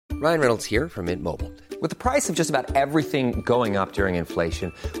Ryan Reynolds here from Mint Mobile. With the price of just about everything going up during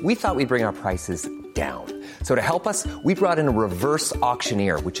inflation, we thought we'd bring our prices down. So to help us, we brought in a reverse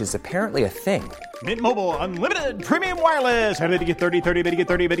auctioneer, which is apparently a thing. Mint Mobile Unlimited Premium Wireless. How to get 30, 30, bit to get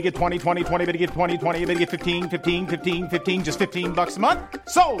 30, bit to get 20, 20, 20, bit to get 20, 20, bit to get 15, 15, 15, 15, just $15 a month?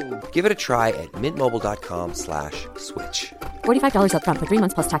 Sold! Give it a try at mintmobile.com/switch. $45 up front for 3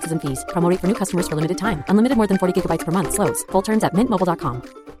 months plus taxes and fees. Promo rate for new customers for limited time. Unlimited more than 40 gigabytes per month. Slows full terms at mintmobile.com.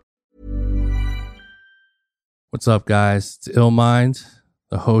 What's up, guys? It's Illmind,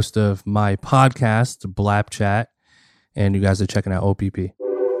 the host of my podcast, Blap Chat, and you guys are checking out OPP.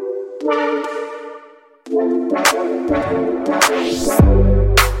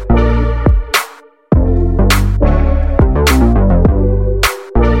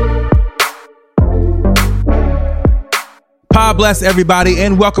 God bless everybody,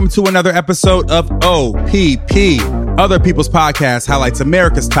 and welcome to another episode of OPP, Other People's Podcast, highlights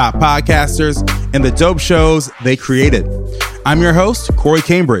America's top podcasters and the dope shows they created. I'm your host, Corey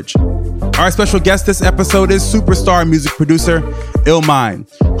Cambridge. Our special guest this episode is superstar music producer Illmind,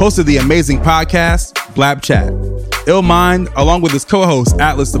 host of the amazing podcast Blap Chat. Illmind, along with his co-host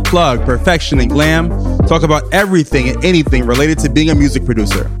Atlas the Plug, Perfection and Glam, talk about everything and anything related to being a music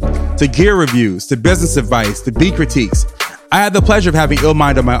producer, to gear reviews, to business advice, to beat critiques. I had the pleasure of having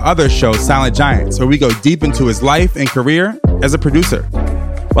Illmind on my other show, Silent Giants, where we go deep into his life and career as a producer.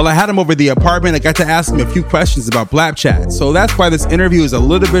 While I had him over the apartment, I got to ask him a few questions about Blap Chat, so that's why this interview is a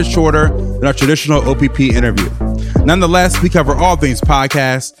little bit shorter than our traditional OPP interview. Nonetheless, we cover all things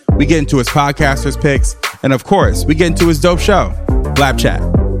podcast, we get into his podcasters picks, and of course, we get into his dope show, Blap Chat.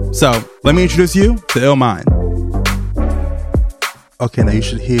 So, let me introduce you to Illmind. Okay, now you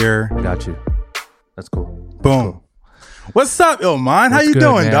should hear. Got you. That's cool. Boom. Cool. What's up, Illmind? How you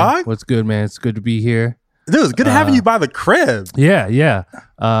doing, man? Dog? What's good, man? It's good to be here. Dude, it's good having you by the crib. Yeah.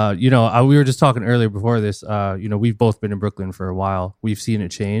 We were just talking earlier before this. We've both been in Brooklyn for a while. We've seen it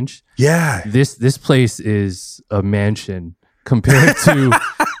change. Yeah. This place is a mansion compared to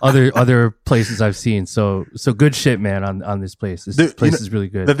other places I've seen. So good shit, man, on this place. This place is really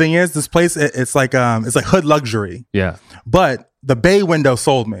good. The thing is, this place it's like hood luxury. Yeah. But the bay window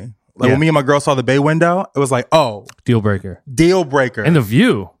sold me. When me and my girl saw the bay window, it was like, oh, deal breaker. And the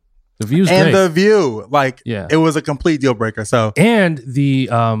view. The view's and great. the view, it was a complete deal breaker. So, and the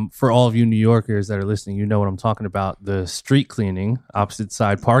for all of you New Yorkers that are listening, you know what I'm talking about. The street cleaning, opposite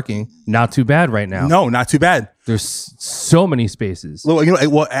side parking, not too bad right now. No, not too bad. There's so many spaces. Well,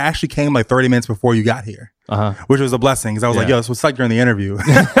 it actually came like 30 minutes before you got here, which was a blessing because I was like, yo, this was like during the interview.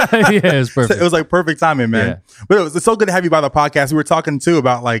 Yeah, it was perfect. So it was like perfect timing, man. Yeah. But it's so good to have you by the podcast. We were talking too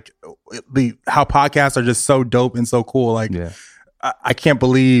about like how podcasts are just so dope and so cool. Like, I can't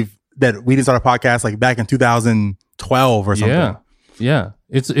believe that we didn't start a podcast like back in 2012 or something. Yeah.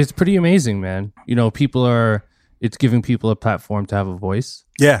 It's pretty amazing, man. It's giving people a platform to have a voice.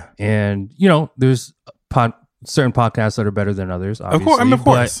 Yeah. And, there's certain podcasts that are better than others, obviously. Of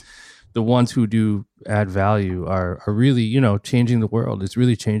course. But the ones who do add value are really, changing the world. It's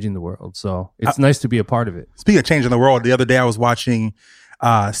really changing the world. So it's nice to be a part of it. Speaking of changing the world, the other day I was watching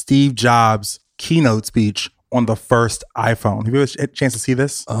Steve Jobs' keynote speech on the first iPhone. Have you ever had a chance to see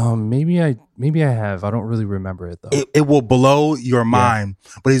this? Maybe I have. I don't really remember it though. It will blow your mind.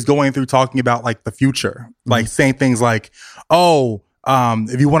 But he's going through talking about like the future, like saying things like,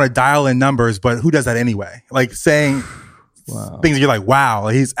 if you want to dial in numbers, but who does that anyway? Like saying things that you're like, wow,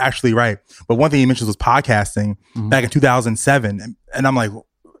 he's actually right. But one thing he mentions was podcasting back in 2007. And I'm like,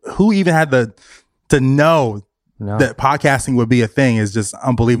 who even had to know that podcasting would be a thing is just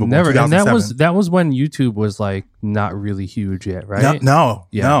unbelievable. Never. And that was when YouTube was like not really huge yet, right? No.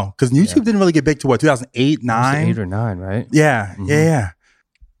 Because YouTube didn't really get big to 2008, 9? 8 or 9, right? Yeah. Yeah.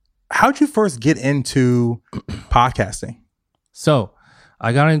 How'd you first get into podcasting? So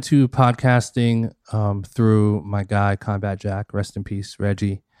I got into podcasting through my guy, Combat Jack, rest in peace,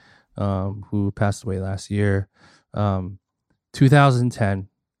 Reggie, who passed away last year. 2010,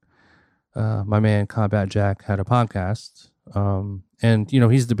 my man, Combat Jack, had a podcast. And,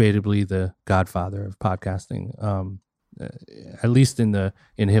 he's debatably the godfather of podcasting, at least in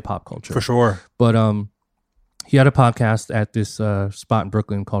hip hop culture. For sure. But he had a podcast at this spot in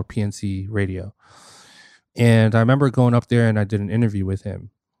Brooklyn called PNC Radio. And I remember going up there and I did an interview with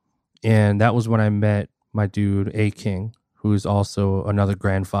him. And that was when I met my dude, A King, who's also another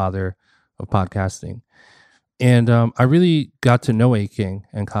grandfather of podcasting. And I really got to know A King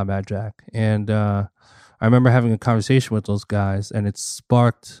and Combat Jack. And I remember having a conversation with those guys, and it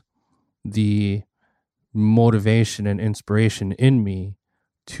sparked the motivation and inspiration in me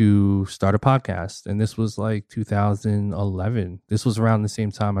to start a podcast. And this was like 2011. This was around the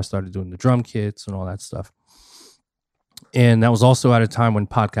same time I started doing the drum kits and all that stuff. And that was also at a time when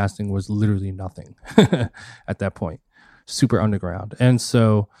podcasting was literally nothing at that point, super underground. And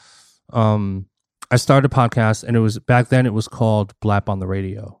so I started a podcast, and it was back then it was called Blap on the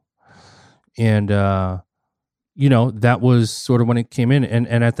Radio. And, that was sort of when it came in.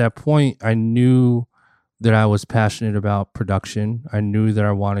 And at that point, I knew that I was passionate about production. I knew that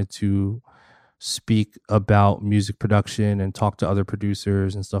I wanted to speak about music production and talk to other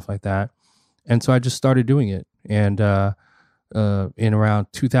producers and stuff like that. And so I just started doing it. And in around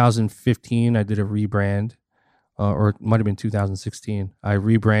 2015, I did a rebrand, or it might have been 2016. I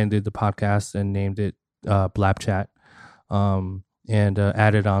rebranded the podcast and named it Blap Chat, and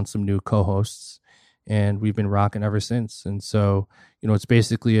added on some new co-hosts. And we've been rocking ever since. And so, it's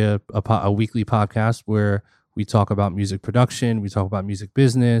basically a weekly podcast where we talk about music production, we talk about music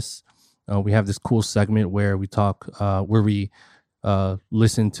business. We have this cool segment where we talk, where we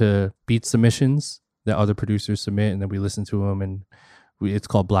listen to beat submissions that other producers submit, and then we listen to them, and it's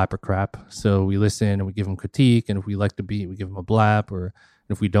called Blap or Crap. So we listen and we give them critique, and if we like the beat, we give them a blap, or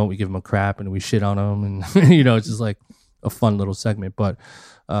if we don't, we give them a crap and we shit on them, and it's just like a fun little segment. But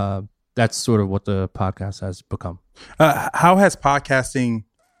that's sort of what the podcast has become. How has podcasting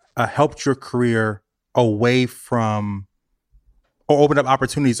helped your career away from, or opened up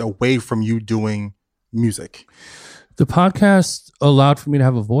opportunities away from you doing music? The podcast allowed for me to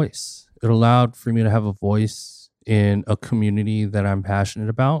have a voice. It allowed for me to have a voice in a community that I'm passionate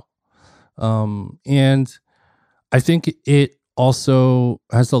about. And I think it also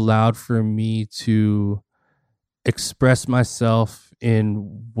has allowed for me to express myself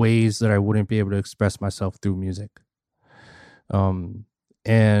in ways that I wouldn't be able to express myself through music. And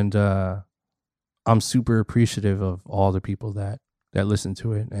I'm super appreciative of all the people that listen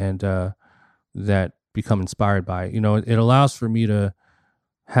to it and that become inspired by it. It allows for me to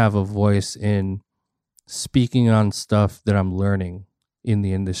have a voice in speaking on stuff that I'm learning in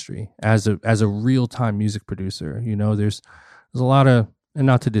the industry as a real-time music producer. There's a lot of, and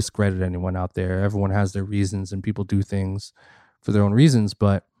not to discredit anyone out there, everyone has their reasons and people do things for their own reasons,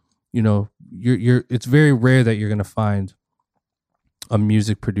 but it's very rare that you're going to find a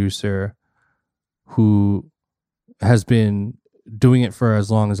music producer who has been doing it for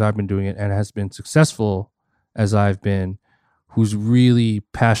as long as I've been doing it and has been successful as I've been, who's really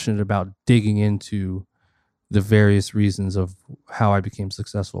passionate about digging into the various reasons of how I became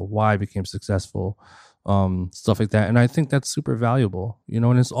successful, why I became successful, stuff like that. And I think that's super valuable,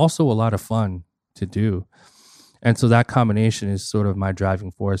 and it's also a lot of fun to do. And so that combination is sort of my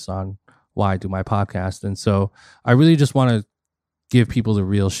driving force on why I do my podcast. And so I really just want to give people the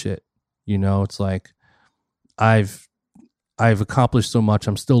real shit. It's like I've accomplished so much.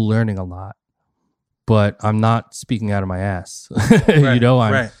 I'm still learning a lot, but I'm not speaking out of my ass. Right,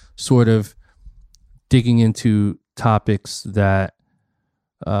 I'm sort of digging into topics that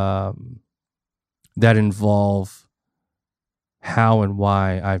involve how and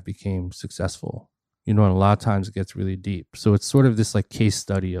why I became successful. And a lot of times it gets really deep. So it's sort of this like case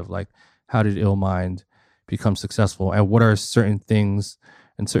study of like, how did Illmind become successful, and what are certain things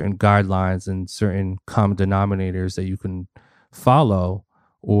and certain guidelines and certain common denominators that you can follow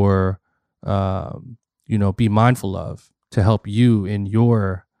or be mindful of to help you in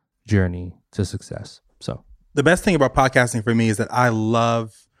your journey to success. So the best thing about podcasting for me is that I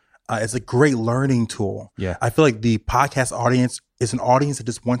love it's a great learning tool. Yeah, I feel like the podcast audience is an audience that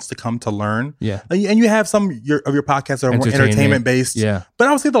just wants to come to learn. Yeah, and you have some of your podcasts that are more entertainment based. Yeah, but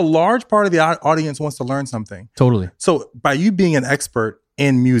I would say the large part of the audience wants to learn something. Totally. So by you being an expert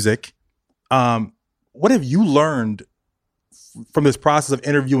in music, what have you learned from this process of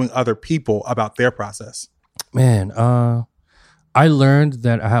interviewing other people about their process? Man, I learned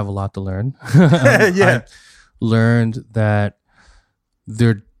that I have a lot to learn. Yeah. I learned that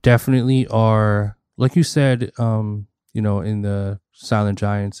there definitely are, like you said, in the Silent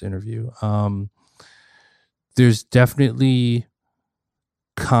Giants interview, there's definitely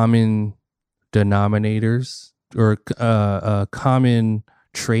common denominators or common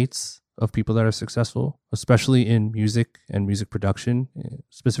traits of people that are successful, especially in music and music production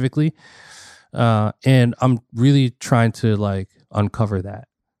specifically. And I'm really trying to like uncover that.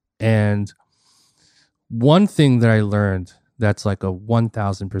 And one thing that I learned that's like a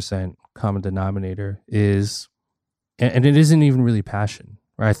 1000% common denominator is, and it isn't even really passion,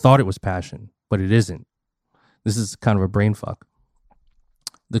 right? I thought it was passion, but it isn't. This is kind of a brain fuck.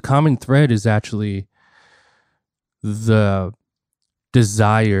 The common thread is actually the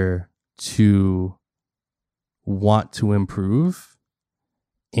desire to want to improve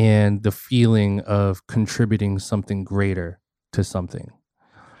and the feeling of contributing something greater to something.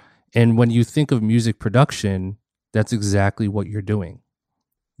 And when you think of music production, that's exactly what you're doing.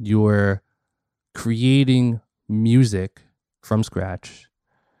 You're creating music from scratch.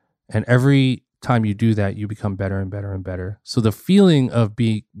 And every time you do that, you become better and better and better. So the feeling of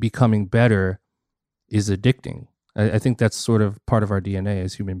becoming better is addicting. I think that's sort of part of our DNA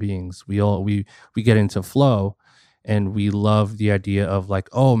as human beings. We get into flow, and we love the idea of like,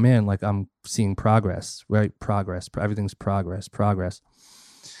 oh man, like I'm seeing progress, right? Progress. Everything's progress.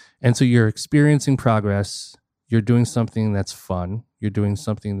 And so you're experiencing progress. You're doing something that's fun. You're doing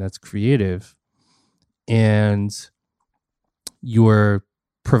something that's creative, and you're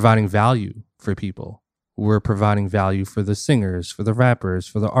providing value for people. We're providing value for the singers, for the rappers,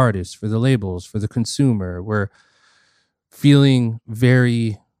 for the artists, for the labels, for the consumer. We're feeling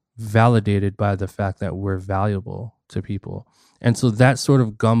very validated by the fact that we're valuable to people. And so that sort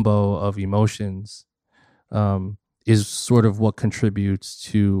of gumbo of emotions is sort of what contributes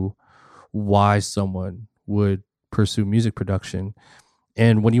to why someone would pursue music production.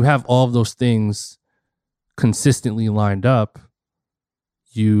 And when you have all of those things consistently lined up,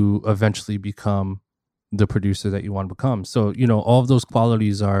 you eventually become the producer that you want to become. So, all of those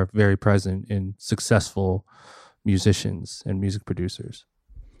qualities are very present in successful musicians and music producers.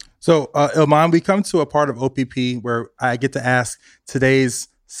 So, Ilman, we come to a part of OPP where I get to ask today's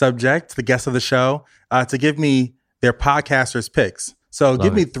subject, the guest of the show, to give me their podcaster's picks. So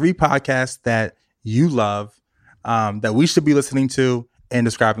give me 3 podcasts that you love, that we should be listening to, and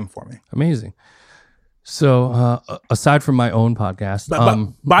describe them for me. Amazing. So aside from my own podcast,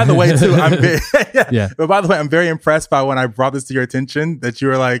 by the way, too, But by the way, I'm very impressed by when I brought this to your attention that you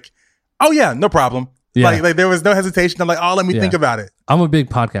were like, "Oh yeah, no problem." Yeah. Like there was no hesitation. I'm like, "Oh, let me think about it." I'm a big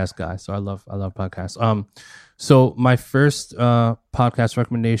podcast guy, so I love podcasts. So my first podcast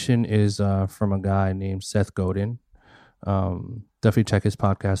recommendation is from a guy named Seth Godin. Definitely check his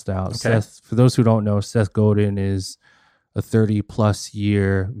podcast out. Okay. Seth, for those who don't know, Seth Godin is a 30+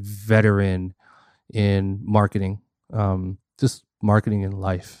 year veteran in marketing, just marketing in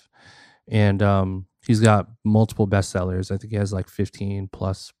life. And he's got multiple bestsellers. I think he has like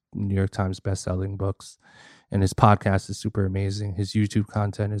 15+ New York Times bestselling books. And his podcast is super amazing. His YouTube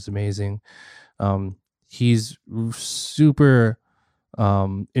content is amazing. He's super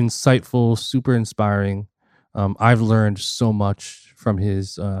insightful, super inspiring. I've learned so much from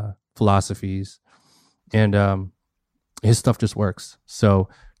his philosophies, and his stuff just works. So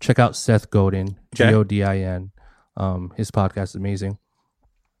check out Seth Godin, Godin. His podcast is amazing.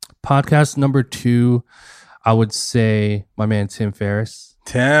 Podcast number 2, I would say my man Tim Ferriss.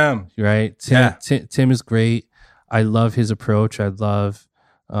 Tim, right? Tim is great. I love his approach. I love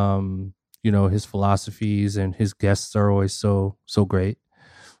his philosophies, and his guests are always so great.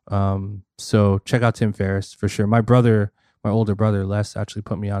 So check out Tim Ferriss for sure. My older brother Les actually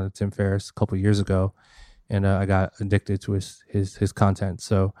put me on to Tim Ferriss a couple of years ago, and I got addicted to his content.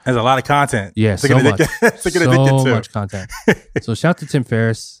 So there's a lot of content. Yeah, so much, so much content. So shout out to Tim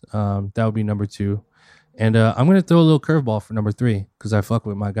Ferriss. That would be number 2, and I'm gonna throw a little curveball for number 3 because I fuck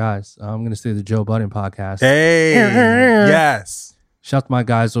with my guys. I'm gonna say the Joe Budden podcast. Hey, yes. Shout out to my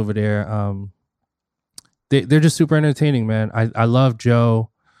guys over there. They're just super entertaining, man. I love Joe.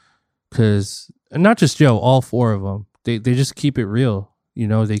 Because not just Joe, all 4 of them, they just keep it real.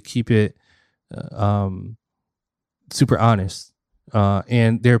 They keep it super honest.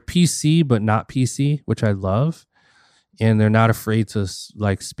 And they're PC, but not PC, which I love. And they're not afraid to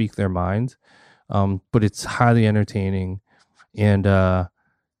like speak their mind. But it's highly entertaining. And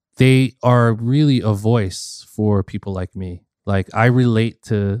they are really a voice for people like me. Like I relate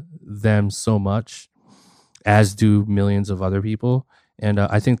to them so much, as do millions of other people. And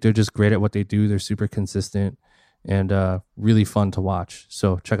I think they're just great at what they do. They're super consistent and really fun to watch.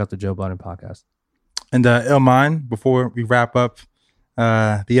 So check out the Joe Budden podcast. And Ilman, before we wrap up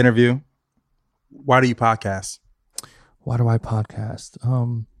the interview, why do you podcast? Why do I podcast?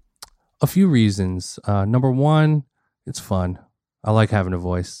 A few reasons. Number 1, it's fun. I like having a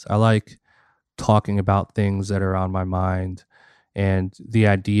voice. I like talking about things that are on my mind, and the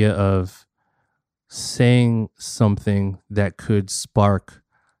idea of saying something that could spark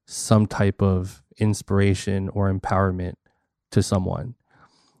some type of inspiration or empowerment to someone.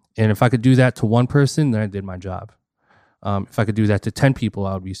 And if I could do that to one person, then I did my job. If I could do that to 10 people,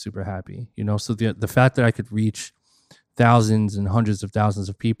 I would be super happy. So the fact that I could reach thousands and hundreds of thousands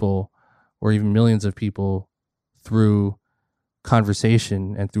of people, or even millions of people through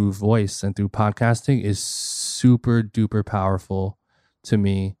conversation and through voice and through podcasting is super duper powerful to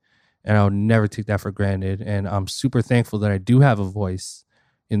me. And I'll never take that for granted. And I'm super thankful that I do have a voice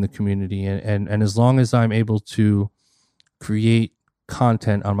in the community. And as long as I'm able to create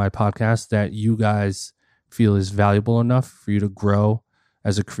content on my podcast that you guys feel is valuable enough for you to grow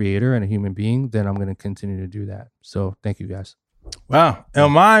as a creator and a human being, then I'm going to continue to do that. So thank you guys. Wow.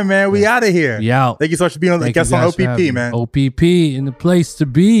 Elmine, man, we out of here. We out. Thank you so much for being on the guest on OPP, man. OPP in the place to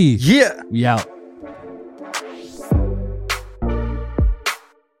be. Yeah. We out.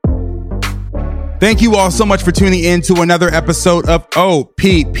 Thank you all so much for tuning in to another episode of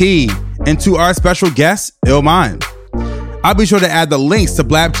OPP and to our special guest, Elmine. I'll be sure to add the links to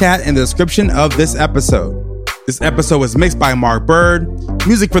Blab Chat in the description of this episode. This episode was mixed by Mark Bird.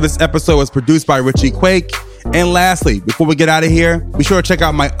 Music for this episode was produced by Richie Quake. And lastly, before we get out of here, be sure to check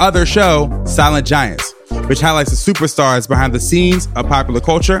out my other show, Silent Giants, which highlights the superstars behind the scenes of popular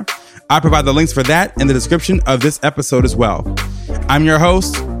culture. I provide the links for that in the description of this episode as well. I'm your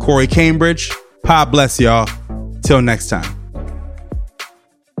host, Corey Cambridge. God bless y'all. Till next time.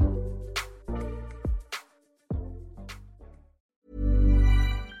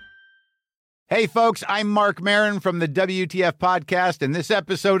 Hey folks, I'm Mark Maron from the WTF Podcast, and this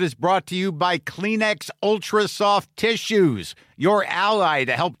episode is brought to you by Kleenex Ultra Soft Tissues, your ally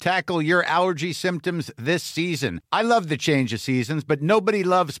to help tackle your allergy symptoms this season. I love the change of seasons, but nobody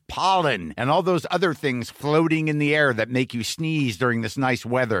loves pollen and all those other things floating in the air that make you sneeze during this nice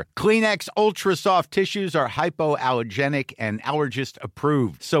weather. Kleenex Ultra Soft Tissues are hypoallergenic and allergist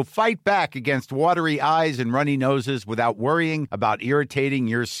approved, so fight back against watery eyes and runny noses without worrying about irritating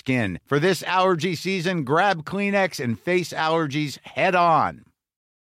your skin. For this allergy season, grab Kleenex and face allergies head on.